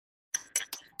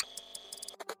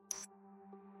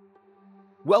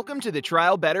Welcome to the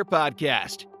Trial Better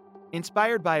podcast.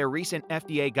 Inspired by a recent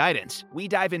FDA guidance, we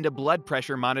dive into blood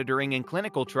pressure monitoring in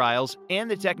clinical trials and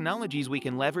the technologies we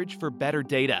can leverage for better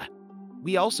data.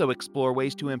 We also explore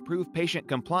ways to improve patient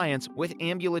compliance with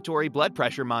ambulatory blood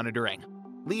pressure monitoring.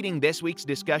 Leading this week's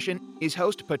discussion is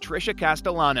host Patricia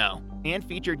Castellano and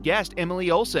featured guest Emily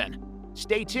Olson.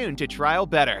 Stay tuned to Trial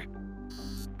Better.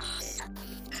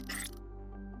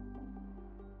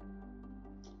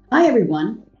 Hi,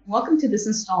 everyone. Welcome to this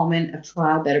installment of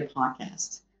Trial Better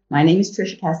podcast. My name is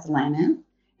Tricia Castellano,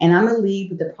 and I'm a lead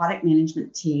with the product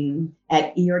management team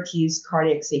at ERT's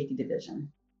Cardiac Safety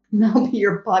Division. And I'll be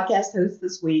your podcast host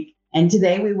this week. And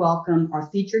today we welcome our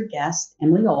featured guest,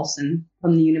 Emily Olson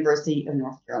from the University of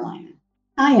North Carolina.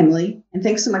 Hi, Emily, and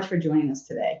thanks so much for joining us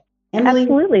today. Emily,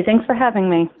 absolutely. Thanks for having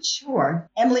me. Sure.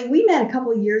 Emily, we met a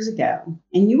couple of years ago,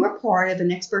 and you were part of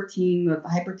an expert team of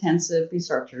hypertensive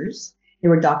researchers. They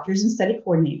were doctors and study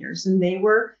coordinators, and they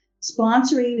were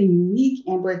sponsoring a unique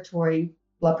ambulatory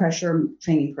blood pressure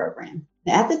training program.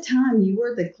 Now, at the time, you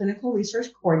were the clinical research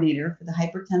coordinator for the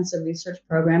hypertensive research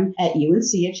program at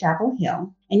UNC at Chapel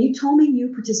Hill. And you told me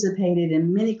you participated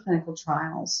in many clinical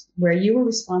trials where you were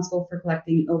responsible for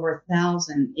collecting over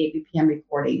 1,000 ABPM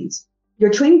recordings. Your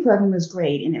training program was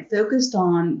great, and it focused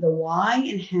on the why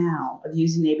and how of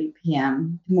using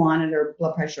ABPM to monitor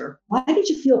blood pressure. Why did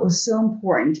you feel it was so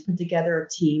important to put together a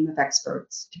team of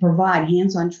experts to provide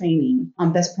hands-on training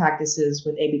on best practices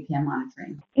with ABPM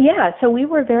monitoring? Yeah, so we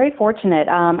were very fortunate.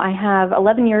 I have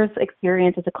 11 years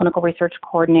experience as a clinical research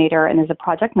coordinator and as a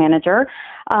project manager.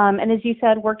 And as you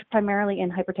said, worked primarily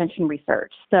in hypertension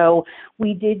research. So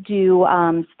we did do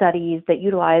studies that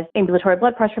utilized ambulatory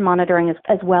blood pressure monitoring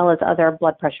as well as other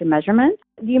blood pressure measurements.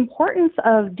 The importance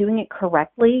of doing it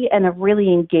correctly and of really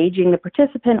engaging the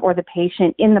participant or the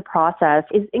patient in the process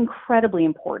is incredibly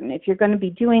important. If you're going to be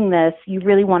doing this, you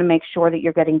really want to make sure that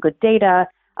you're getting good data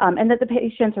and that the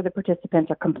patients or the participants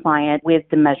are compliant with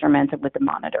the measurements and with the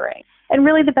monitoring. And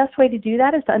really the best way to do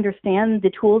that is to understand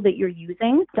the tool that you're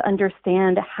using, to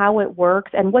understand how it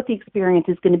works and what the experience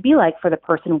is going to be like for the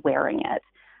person wearing it.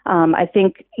 I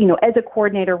think, as a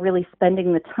coordinator, really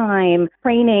spending the time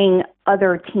training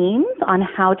other teams on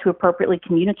how to appropriately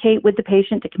communicate with the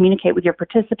patient, to communicate with your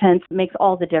participants, makes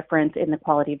all the difference in the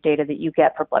quality of data that you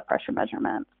get for blood pressure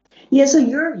measurements. Yeah, so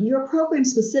your program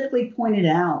specifically pointed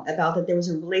out about that there was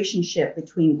a relationship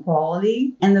between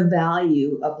quality and the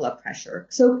value of blood pressure.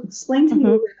 So explain to me a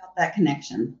little bit about that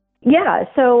connection. Yeah,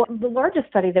 so the largest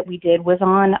study that we did was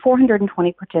on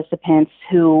 420 participants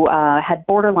who had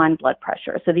borderline blood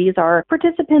pressure. So these are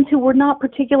participants who were not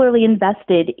particularly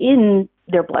invested in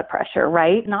their blood pressure,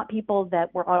 right? Not people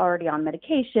that were already on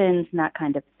medications and that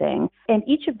kind of thing. And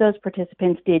each of those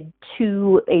participants did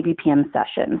 2 ABPM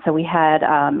sessions. So we had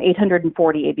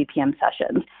 840 ABPM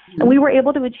sessions. And we were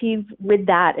able to achieve with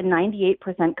that a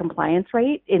 98% compliance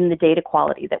rate in the data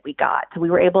quality that we got. So we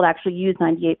were able to actually use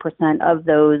 98% of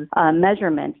those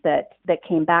measurements that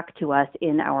came back to us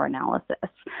in our analysis.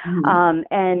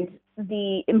 And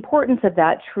the importance of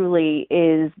that truly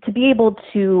is to be able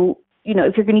to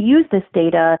if you're going to use this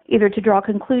data, either to draw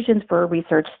conclusions for a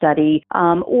research study,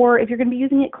 or if you're going to be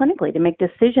using it clinically to make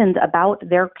decisions about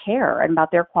their care and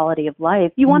about their quality of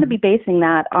life, you want to be basing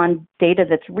that on data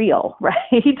that's real,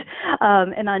 right?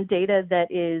 And on data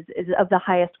that is of the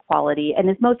highest quality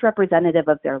and is most representative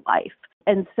of their life.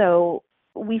 And so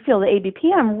we feel the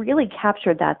ABPM really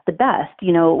captured that the best.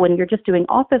 When you're just doing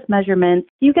office measurements,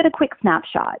 you get a quick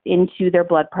snapshot into their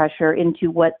blood pressure, into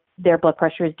what their blood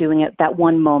pressure is doing at that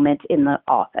one moment in the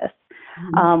office.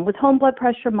 With home blood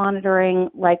pressure monitoring,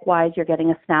 likewise, you're getting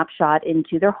a snapshot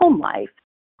into their home life.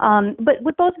 But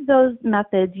with both of those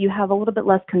methods, you have a little bit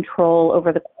less control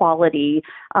over the quality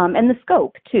and the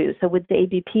scope, too. So with the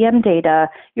ABPM data,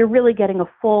 you're really getting a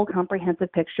full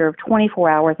comprehensive picture of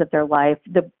 24 hours of their life,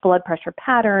 the blood pressure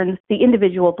patterns, the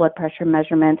individual blood pressure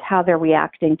measurements, how they're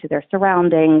reacting to their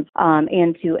surroundings,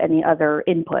 and to any other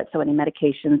input, so any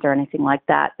medications or anything like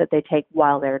that they take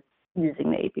while they're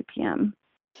using the ABPM.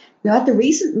 Now, at the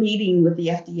recent meeting with the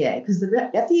FDA, because the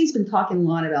FDA has been talking a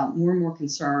lot about more and more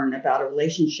concern about a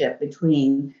relationship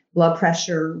between blood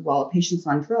pressure while a patient's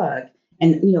on drug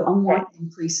and, unwanted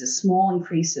increases, small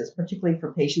increases, particularly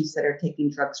for patients that are taking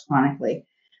drugs chronically.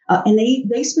 And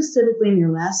they specifically in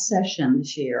their last session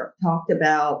this year talked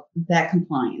about that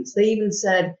compliance. They even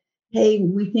said, hey,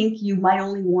 we think you might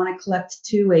only want to collect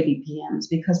 2 ABPMs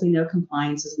because we know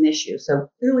compliance is an issue. So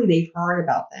clearly they've heard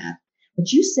about that.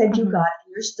 But you said you got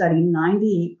in your study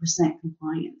 98%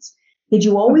 compliance. Did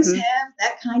you always have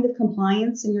that kind of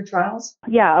compliance in your trials?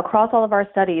 Yeah, across all of our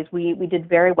studies, we did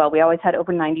very well. We always had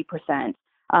over 90%.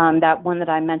 That one that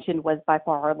I mentioned was by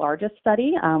far our largest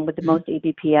study with the most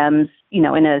ABPMs,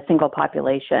 in a single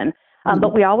population.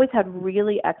 But we always had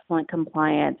really excellent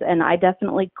compliance, and I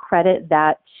definitely credit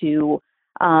that to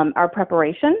our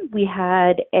preparation. We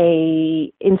had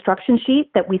a instruction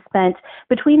sheet that we spent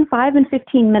between 5 and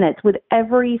 15 minutes with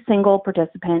every single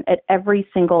participant at every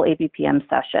single ABPM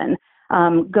session,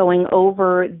 going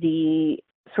over the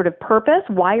sort of purpose.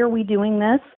 Why are we doing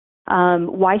this?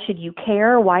 Why should you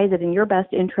care? Why is it in your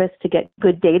best interest to get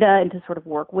good data and to sort of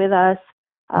work with us?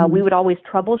 We would always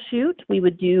troubleshoot. We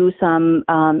would do some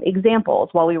examples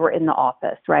while we were in the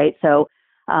office, right? So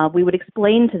we would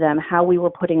explain to them how we were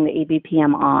putting the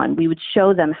ABPM on. We would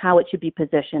show them how it should be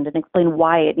positioned and explain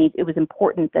why it was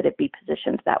important that it be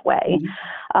positioned that way.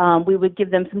 We would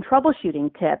give them some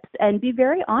troubleshooting tips and be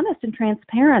very honest and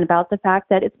transparent about the fact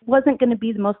that it wasn't going to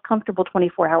be the most comfortable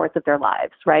 24 hours of their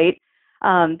lives, right?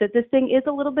 That this thing is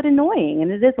a little bit annoying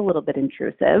and it is a little bit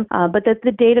intrusive, but that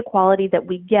the data quality that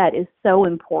we get is so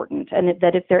important, and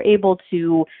that if they're able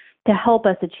to help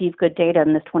us achieve good data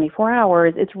in this 24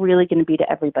 hours, it's really going to be to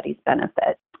everybody's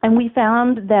benefit. And we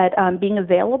found that being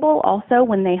available also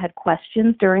when they had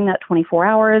questions during that 24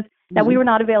 hours, that we were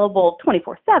not available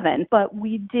 24/7, but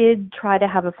we did try to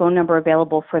have a phone number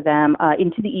available for them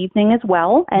into the evening as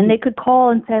well. And they could call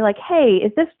and say like, hey,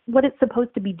 is this what it's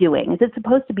supposed to be doing? Is it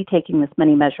supposed to be taking this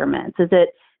many measurements? Is it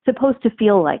supposed to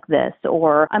feel like this?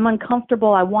 Or I'm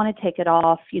uncomfortable, I want to take it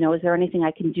off. Is there anything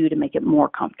I can do to make it more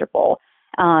comfortable?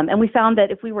 And we found that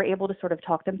if we were able to sort of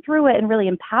talk them through it and really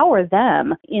empower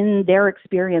them in their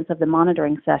experience of the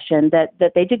monitoring session, that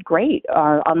they did great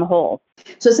on the whole.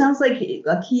 So it sounds like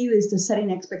a key is to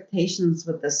setting expectations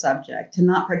with the subject, to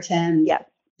not pretend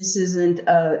this isn't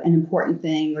an important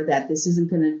thing, or that this isn't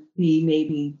going to be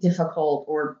maybe difficult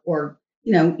or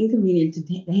inconvenient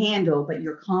to handle, but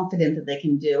you're confident that they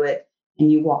can do it,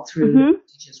 and you walk through the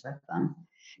stages with them.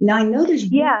 Now, I know there's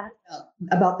rules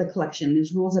about the collection.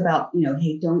 There's rules about,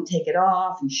 hey, don't take it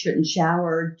off. You shouldn't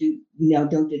shower.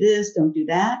 Don't do this. Don't do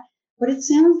that. But it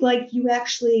sounds like you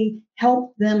actually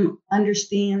help them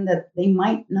understand that they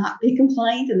might not be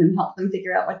compliant, and then help them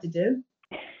figure out what to do.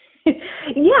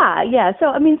 Yeah.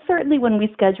 So, certainly when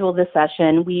we schedule the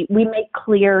session, we make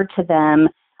clear to them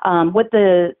what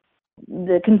the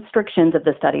constrictions of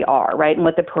the study are, right? And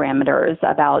what the parameters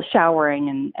about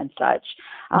showering and such.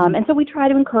 And so we try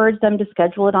to encourage them to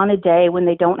schedule it on a day when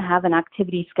they don't have an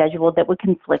activity scheduled that would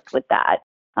conflict with that.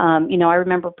 I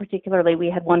remember particularly we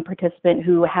had one participant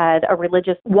who had a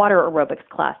religious water aerobics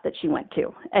class that she went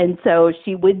to. And so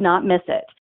she would not miss it.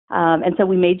 And so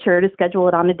we made sure to schedule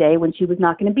it on a day when she was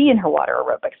not going to be in her water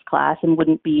aerobics class and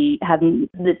wouldn't be having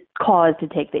the cause to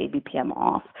take the ABPM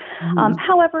off.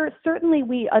 However, certainly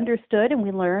we understood and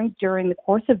we learned during the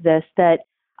course of this that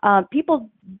people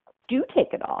do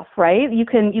take it off, right? You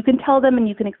can tell them and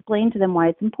you can explain to them why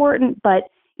it's important, but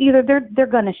either they're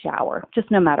going to shower just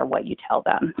no matter what you tell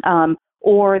them,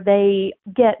 or they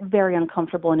get very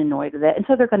uncomfortable and annoyed with it, and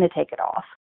so they're going to take it off.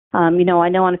 I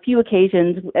know on a few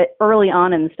occasions early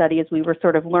on in the study, as we were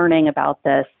sort of learning about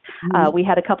this, we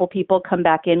had a couple people come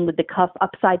back in with the cuff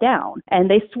upside down, and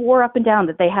they swore up and down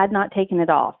that they had not taken it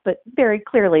off, but very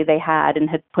clearly they had and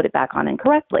had put it back on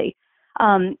incorrectly.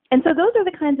 And so those are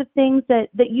the kinds of things that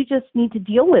you just need to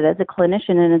deal with as a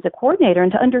clinician and as a coordinator,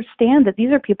 and to understand that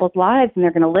these are people's lives and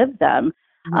they're going to live them.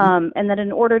 And that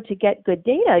in order to get good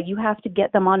data, you have to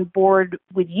get them on board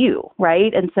with you,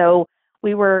 right? And so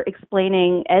we were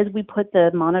explaining as we put the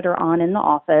monitor on in the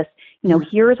office,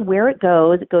 here's where it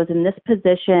goes. It goes in this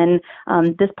position.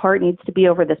 This part needs to be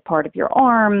over this part of your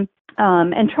arm.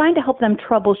 And trying to help them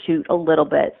troubleshoot a little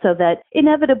bit so that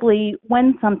inevitably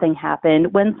when something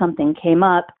happened, when something came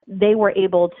up, they were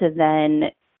able to then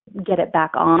get it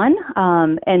back on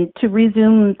and to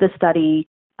resume the study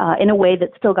in a way that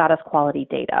still got us quality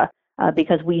data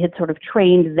because we had sort of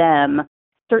trained them.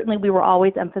 Certainly, we were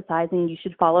always emphasizing you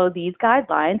should follow these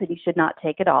guidelines and you should not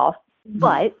take it off.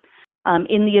 But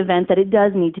in the event that it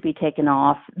does need to be taken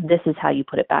off, this is how you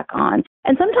put it back on.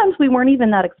 And sometimes we weren't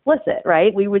even that explicit,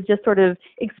 right? We would just sort of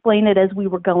explain it as we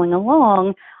were going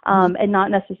along and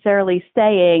not necessarily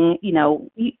saying,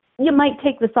 you might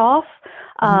take this off,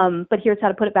 but here's how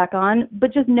to put it back on.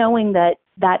 But just knowing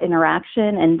that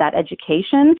interaction and that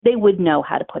education, they would know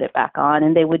how to put it back on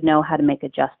and they would know how to make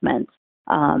adjustments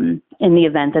in the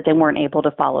event that they weren't able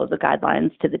to follow the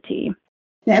guidelines to the T.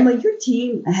 Now, Emily, your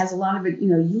team has a lot of it.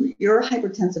 You're a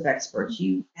hypertensive expert.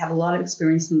 You have a lot of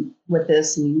experience with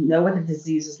this, and you know what the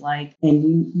disease is like, and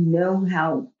you know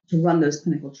how to run those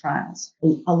clinical trials.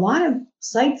 A lot of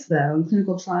sites, though, in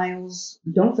clinical trials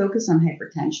don't focus on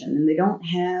hypertension, and they don't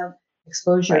have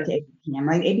exposure Right. to ABPM,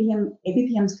 right?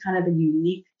 ABPM is kind of a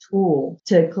unique tool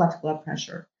to collect blood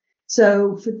pressure.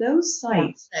 So for those Yeah.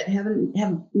 sites that have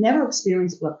never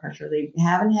experienced blood pressure, they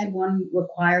haven't had one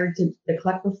required to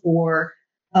collect before,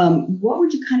 what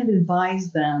would you kind of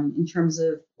advise them in terms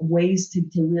of ways to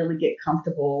really get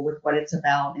comfortable with what it's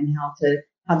about and how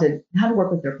to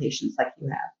work with their patients like you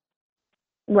have?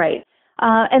 Right.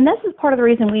 And this is part of the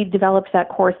reason we developed that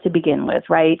course to begin with,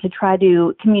 right? To try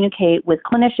to communicate with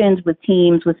clinicians, with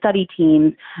teams, with study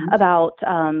teams about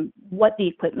what the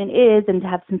equipment is and to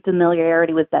have some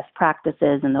familiarity with best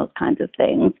practices and those kinds of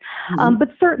things. But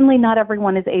certainly not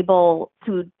everyone is able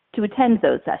to attend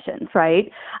those sessions,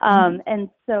 right? And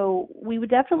so we would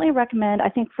definitely recommend, I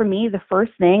think for me, the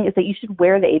first thing is that you should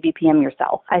wear the ABPM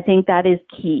yourself. I think that is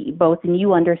key, both in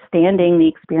you understanding the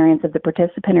experience of the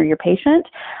participant or your patient,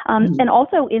 and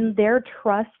also in their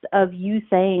trust of you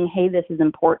saying, hey, this is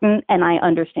important and I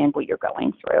understand what you're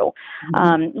going through.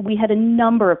 We had a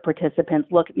number of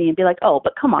participants look at me and be like, oh,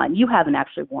 but come on, you haven't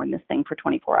actually worn this thing for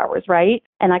 24 hours, right?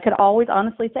 And I could always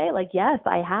honestly say, like, yes,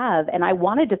 I have. And I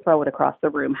wanted to throw it across the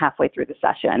room halfway through the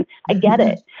session. I get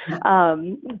it.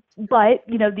 But,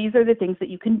 these are the things that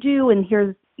you can do. And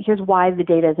here's why the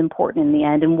data is important in the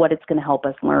end and what it's going to help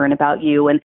us learn about you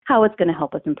and how it's going to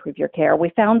help us improve your care. We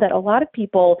found that a lot of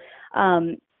people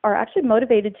are actually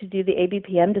motivated to do the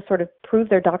ABPM to sort of prove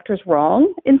their doctors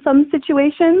wrong in some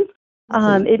situations.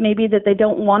 It may be that they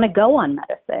don't want to go on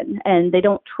medicine and they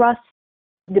don't trust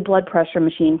the blood pressure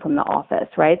machine from the office,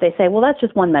 right? They say, well, that's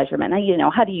just one measurement.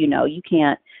 How do you know? You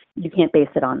can't base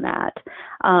it on that.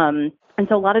 And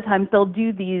so a lot of times they'll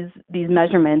do these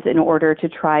measurements in order to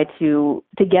try to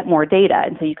get more data.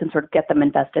 And so you can sort of get them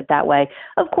invested that way.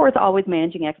 Of course, always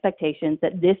managing expectations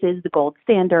that this is the gold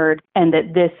standard and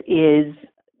that this is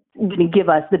going to give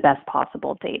us the best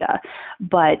possible data.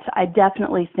 But I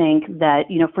definitely think that,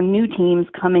 for new teams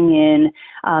coming in,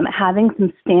 having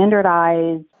some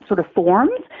standardized sort of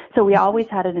forms. So we always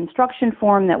had an instruction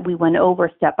form that we went over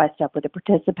step by step with the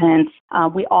participants.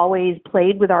 We always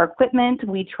played with our equipment.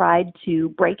 We tried to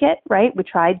break it, right? We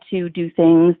tried to do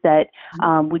things that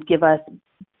would give us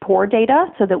poor data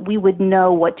so that we would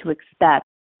know what to expect.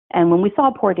 And when we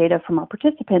saw poor data from our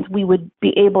participants, we would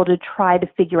be able to try to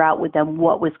figure out with them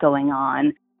what was going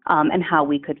on and how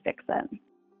we could fix it.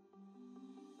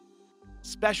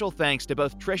 Special thanks to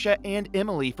both Tricia and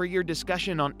Emily for your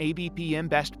discussion on ABPM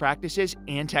best practices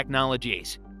and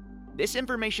technologies. This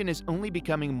information is only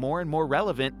becoming more and more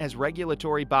relevant as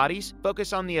regulatory bodies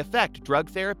focus on the effect drug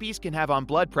therapies can have on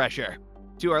blood pressure.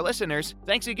 To our listeners,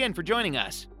 thanks again for joining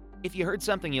us. If you heard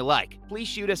something you like, please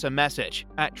shoot us a message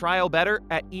at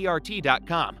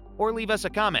trialbetter@ert.com or leave us a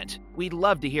comment. We'd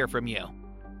love to hear from you.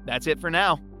 That's it for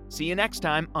now. See you next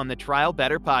time on the Trial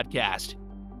Better podcast.